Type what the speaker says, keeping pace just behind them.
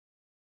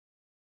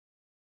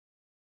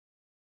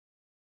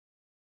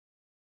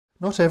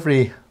Not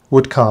every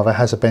woodcarver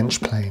has a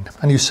bench plane,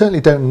 and you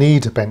certainly don't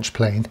need a bench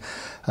plane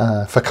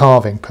for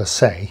carving per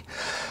se,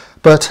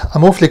 but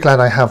I'm awfully glad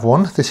I have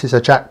one. This is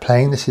a jack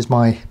plane. This is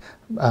my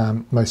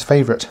most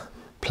favourite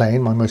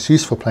plane, my most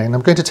useful plane.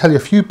 I'm going to tell you a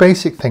few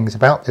basic things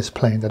about this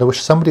plane that I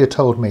wish somebody had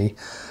told me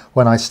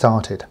when I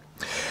started.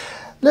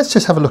 Let's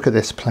just have a look at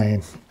this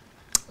plane.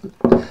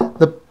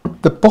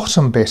 The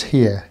bottom bit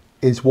here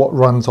is what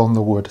runs on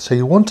the wood, so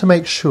you want to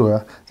make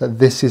sure that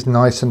this is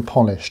nice and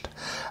polished,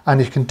 and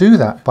you can do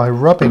that by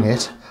rubbing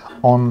it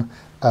on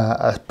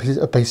a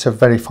piece of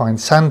very fine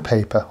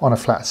sandpaper on a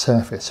flat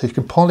surface, so you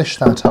can polish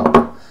that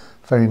up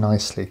very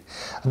nicely,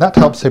 and that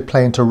helps the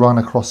plane to run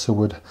across the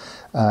wood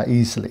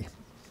easily.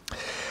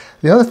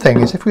 The other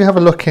thing is, if we have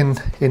a look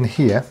in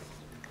here,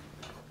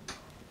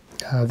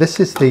 this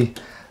is the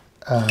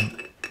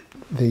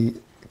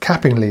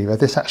capping lever.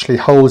 This actually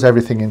holds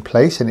everything in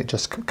place and it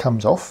just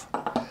comes off.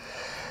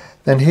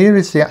 Then here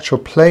is the actual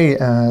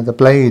the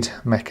blade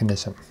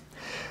mechanism.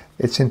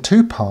 It's in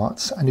two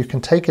parts, and you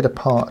can take it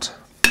apart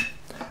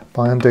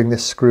by undoing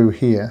this screw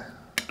here,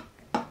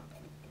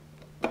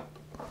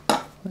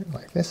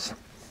 like this.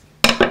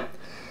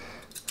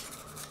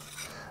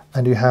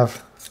 And you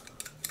have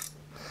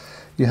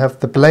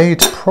the blade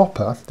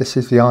proper. This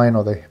is the iron,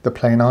 or the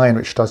plain iron,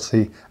 which does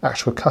the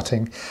actual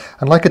cutting.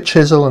 And like a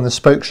chisel and the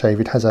spoke shave,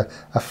 it has a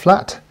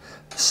flat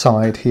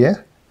side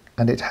here,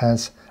 and it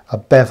has a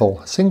bevel,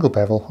 a single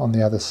bevel on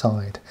the other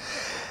side.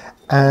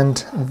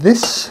 And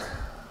this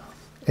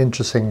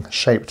interesting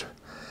shaped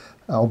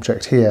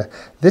object here,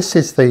 this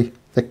is the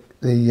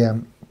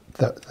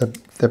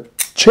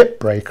chip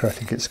breaker, I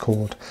think it's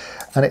called,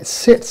 and it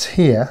sits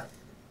here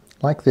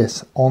like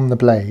this on the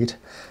blade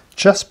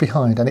just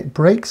behind, and it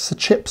breaks the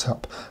chips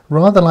up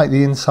rather like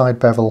the inside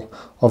bevel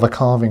of a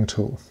carving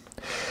tool.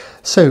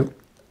 So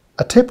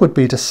a tip would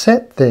be to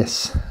set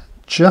this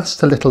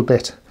just a little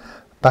bit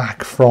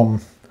back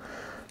from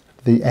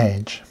the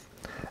edge,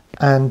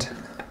 and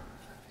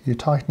you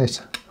tighten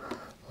it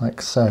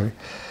like so.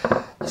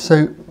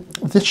 So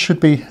this should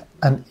be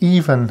an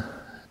even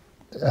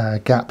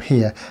gap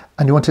here,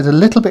 and you want it a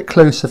little bit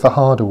closer for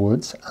harder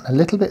woods and a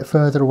little bit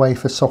further away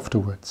for softer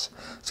woods.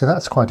 So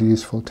that's quite a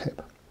useful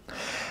tip.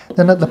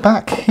 Then at the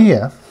back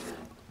here,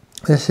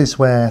 this is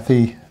where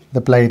the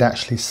blade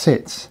actually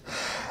sits,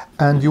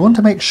 and you want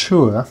to make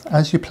sure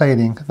as you're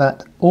planing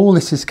that all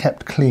this is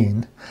kept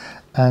clean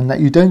and that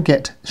you don't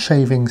get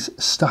shavings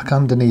stuck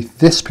underneath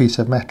this piece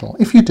of metal.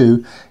 If you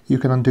do, you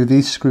can undo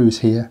these screws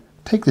here,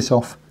 take this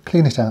off,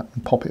 clean it out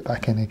and pop it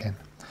back in again.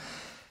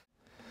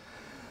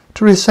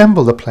 To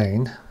reassemble the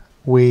plane,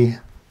 we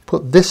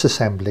put this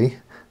assembly,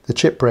 the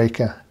chip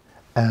breaker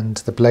and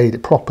the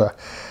blade proper,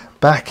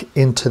 back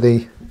into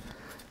this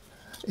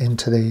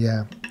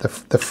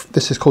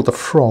is called the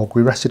frog.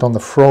 We rested on the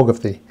frog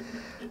of the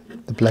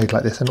blade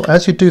like this, and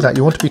as you do that,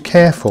 you want to be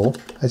careful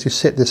as you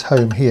sit this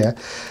home here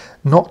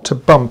not to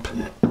bump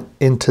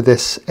into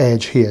this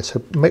edge here, so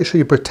make sure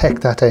you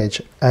protect that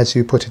edge as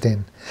you put it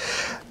in.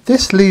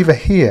 This lever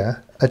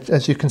here,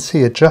 as you can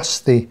see, adjusts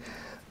the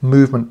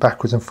movement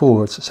backwards and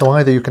forwards, so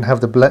either you can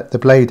have the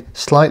blade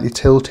slightly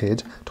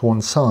tilted to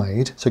one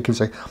side, so it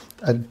gives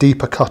a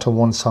deeper cut on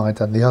one side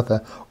than the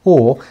other,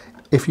 or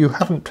if you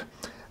haven't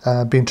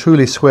been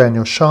truly square in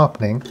your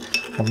sharpening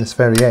on this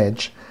very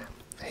edge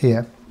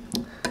here,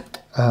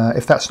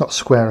 if that's not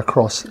square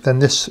across, then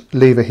this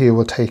lever here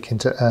will take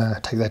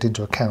that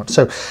into account.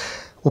 So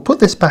we'll put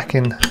this back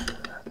in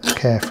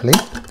carefully.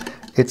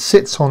 It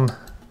sits on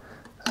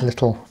a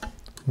little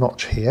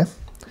notch here,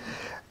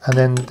 and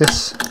then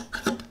this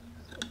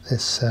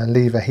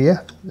lever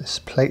here, this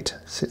plate,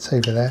 sits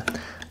over there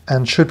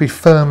and should be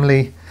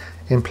firmly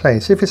in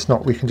place. If it's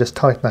not, we can just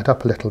tighten that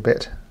up a little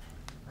bit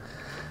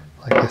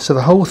like this. So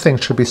the whole thing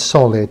should be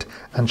solid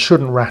and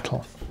shouldn't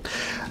rattle.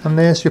 And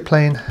there's your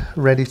plane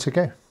ready to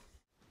go.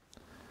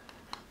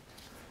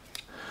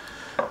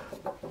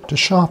 To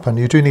sharpen,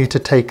 you do need to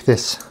take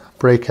this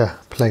breaker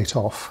plate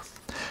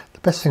off. The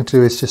best thing to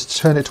do is just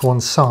turn it to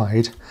one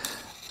side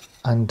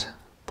and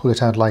pull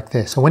it out like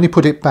this. And when you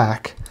put it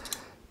back,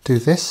 do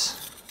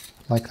this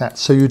like that,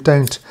 so you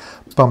don't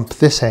bump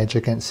this edge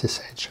against this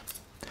edge.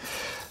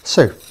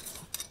 So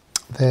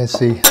there's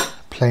the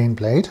plain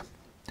blade.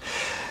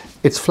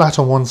 It's flat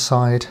on one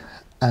side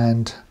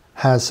and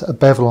has a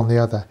bevel on the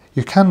other.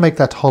 You can make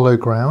that hollow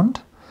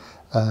ground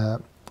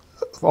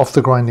off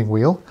the grinding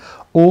wheel,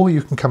 or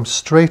you can come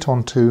straight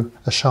onto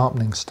a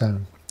sharpening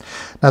stone.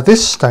 Now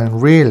this stone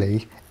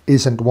really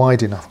isn't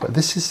wide enough, but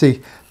this is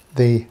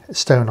the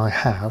stone I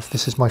have.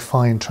 This is my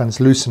fine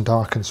translucent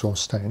Arkansas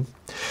stone.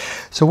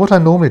 So what I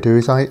normally do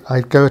is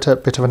I go at a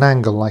bit of an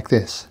angle like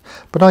this,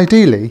 but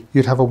ideally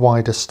you'd have a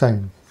wider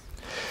stone.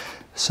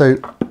 So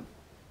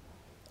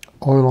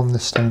oil on the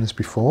stone as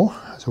before,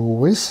 as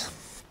always.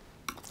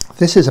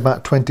 This is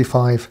about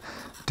 25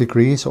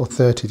 degrees or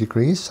 30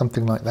 degrees,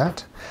 something like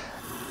that,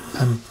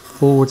 and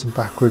forwards and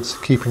backwards,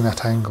 keeping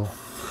that angle.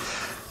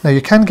 Now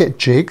you can get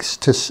jigs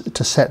to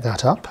set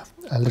that up,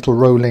 little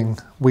rolling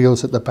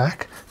wheels at the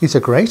back. These are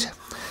great,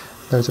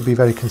 those will be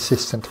very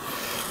consistent.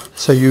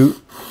 So you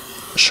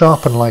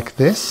sharpen like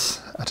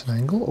this at an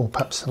angle, or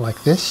perhaps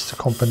like this to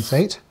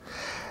compensate,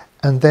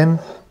 and then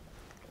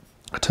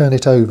turn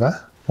it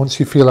over. Once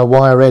you feel a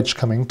wire edge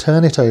coming,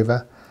 turn it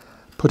over,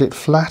 put it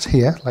flat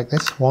here like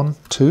this, 1,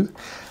 2, and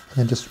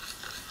then just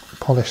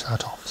polish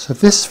that off. So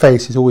this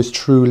face is always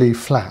truly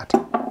flat.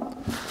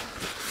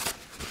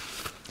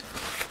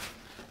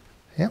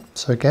 Yeah,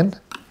 so again,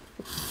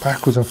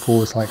 backwards and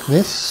forwards like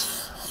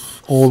this,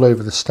 all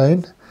over the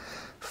stone.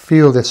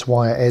 Feel this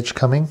wire edge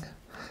coming,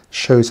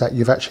 shows that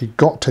you've actually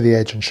got to the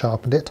edge and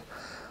sharpened it.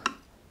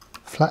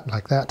 Flat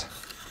like that,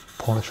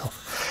 polish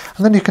off.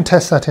 And then you can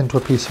test that into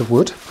a piece of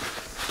wood.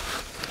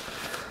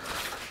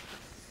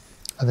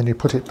 And then you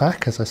put it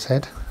back, as I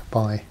said,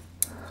 by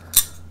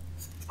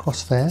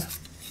across there,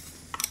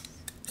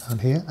 down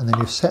here, and then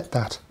you set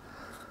that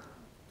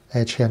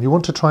edge here. And you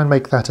want to try and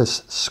make that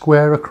as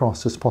square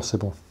across as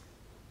possible.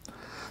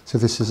 So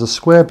this is a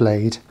square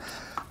blade,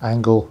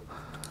 angle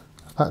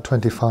about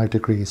 25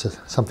 degrees, or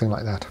something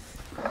like that.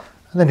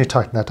 And then you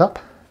tighten that up,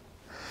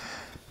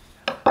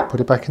 put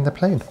it back in the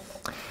plane.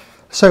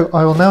 So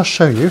I will now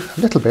show you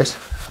a little bit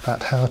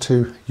about how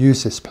to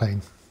use this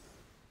plane.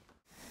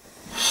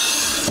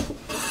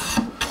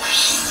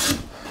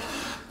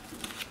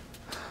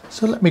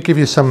 So let me give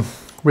you some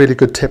really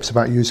good tips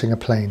about using a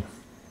plane.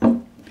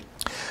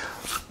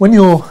 When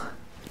you're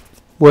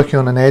working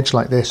on an edge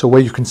like this, or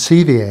where you can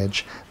see the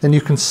edge, then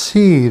you can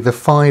see the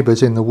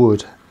fibres in the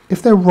wood.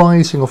 If they're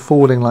rising or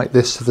falling like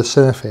this to the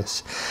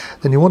surface,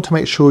 then you want to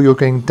make sure you're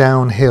going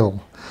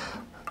downhill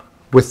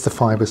with the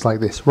fibres like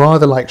this,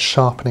 rather like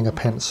sharpening a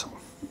pencil.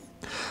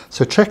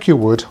 So check your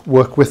wood,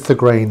 work with the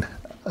grain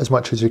as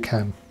much as you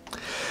can.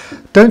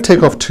 Don't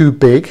take off too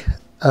big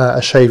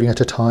a shaving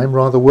at a time,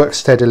 rather work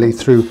steadily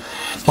through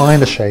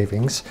finer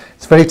shavings.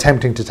 It's very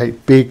tempting to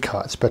take big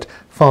cuts, but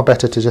far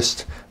better to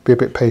just be a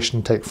bit patient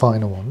and take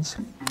finer ones.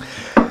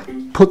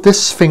 Put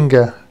this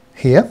finger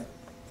here,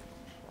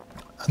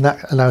 and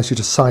that allows you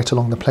to sight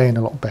along the plane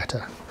a lot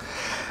better.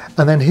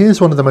 And then here's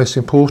one of the most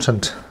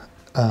important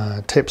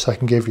tips I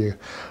can give you.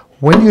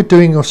 When you're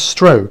doing your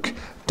stroke,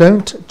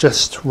 don't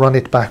just run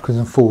it backwards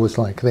and forwards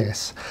like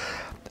this.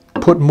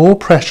 Put more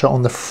pressure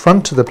on the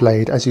front of the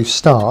blade as you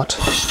start,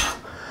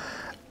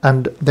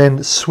 and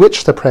then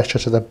switch the pressure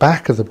to the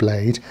back of the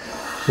blade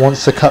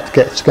once the cut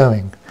gets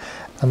going.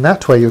 And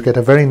that way you'll get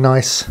a very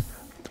nice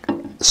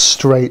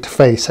straight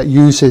face that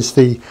uses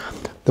the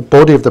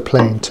body of the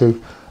plane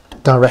to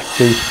direct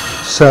the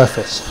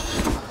surface.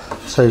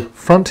 So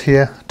front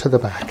here to the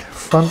back,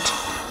 front,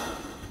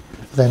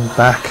 then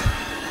back,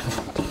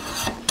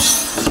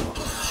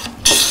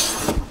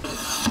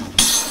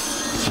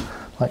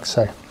 like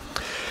so.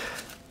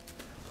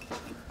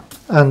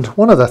 And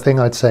one other thing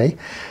I'd say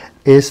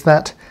is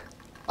that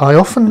I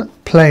often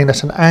plane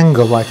at an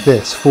angle like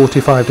this,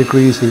 45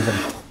 degrees even.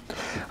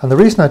 And the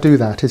reason I do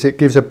that is it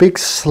gives a big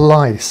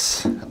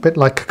slice, a bit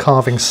like a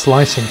carving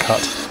slicing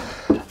cut,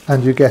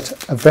 and you get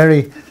a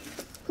very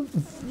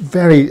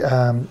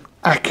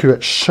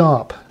accurate,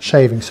 sharp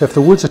shaving. So if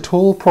the wood's at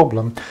all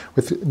problem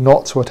with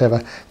knots or whatever,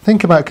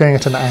 think about going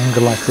at an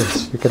angle like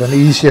this. You get an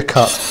easier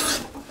cut.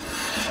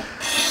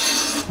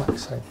 Like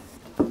so.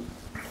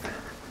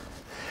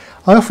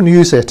 I often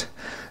use it,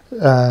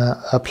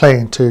 a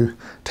plane, to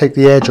take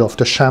the edge off,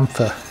 to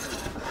chamfer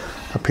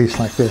a piece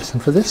like this.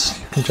 And for this,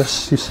 you can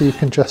just, you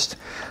can just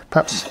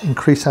perhaps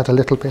increase that a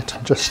little bit.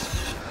 And just,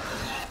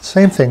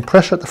 same thing,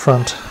 pressure at the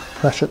front,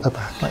 pressure at the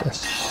back, like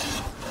this.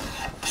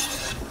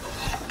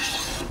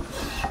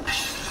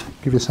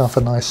 Give yourself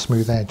a nice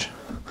smooth edge.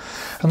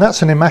 And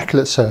that's an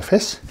immaculate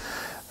surface,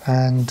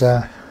 and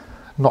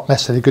not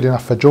necessarily good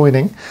enough for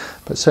joining,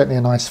 but certainly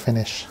a nice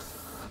finish.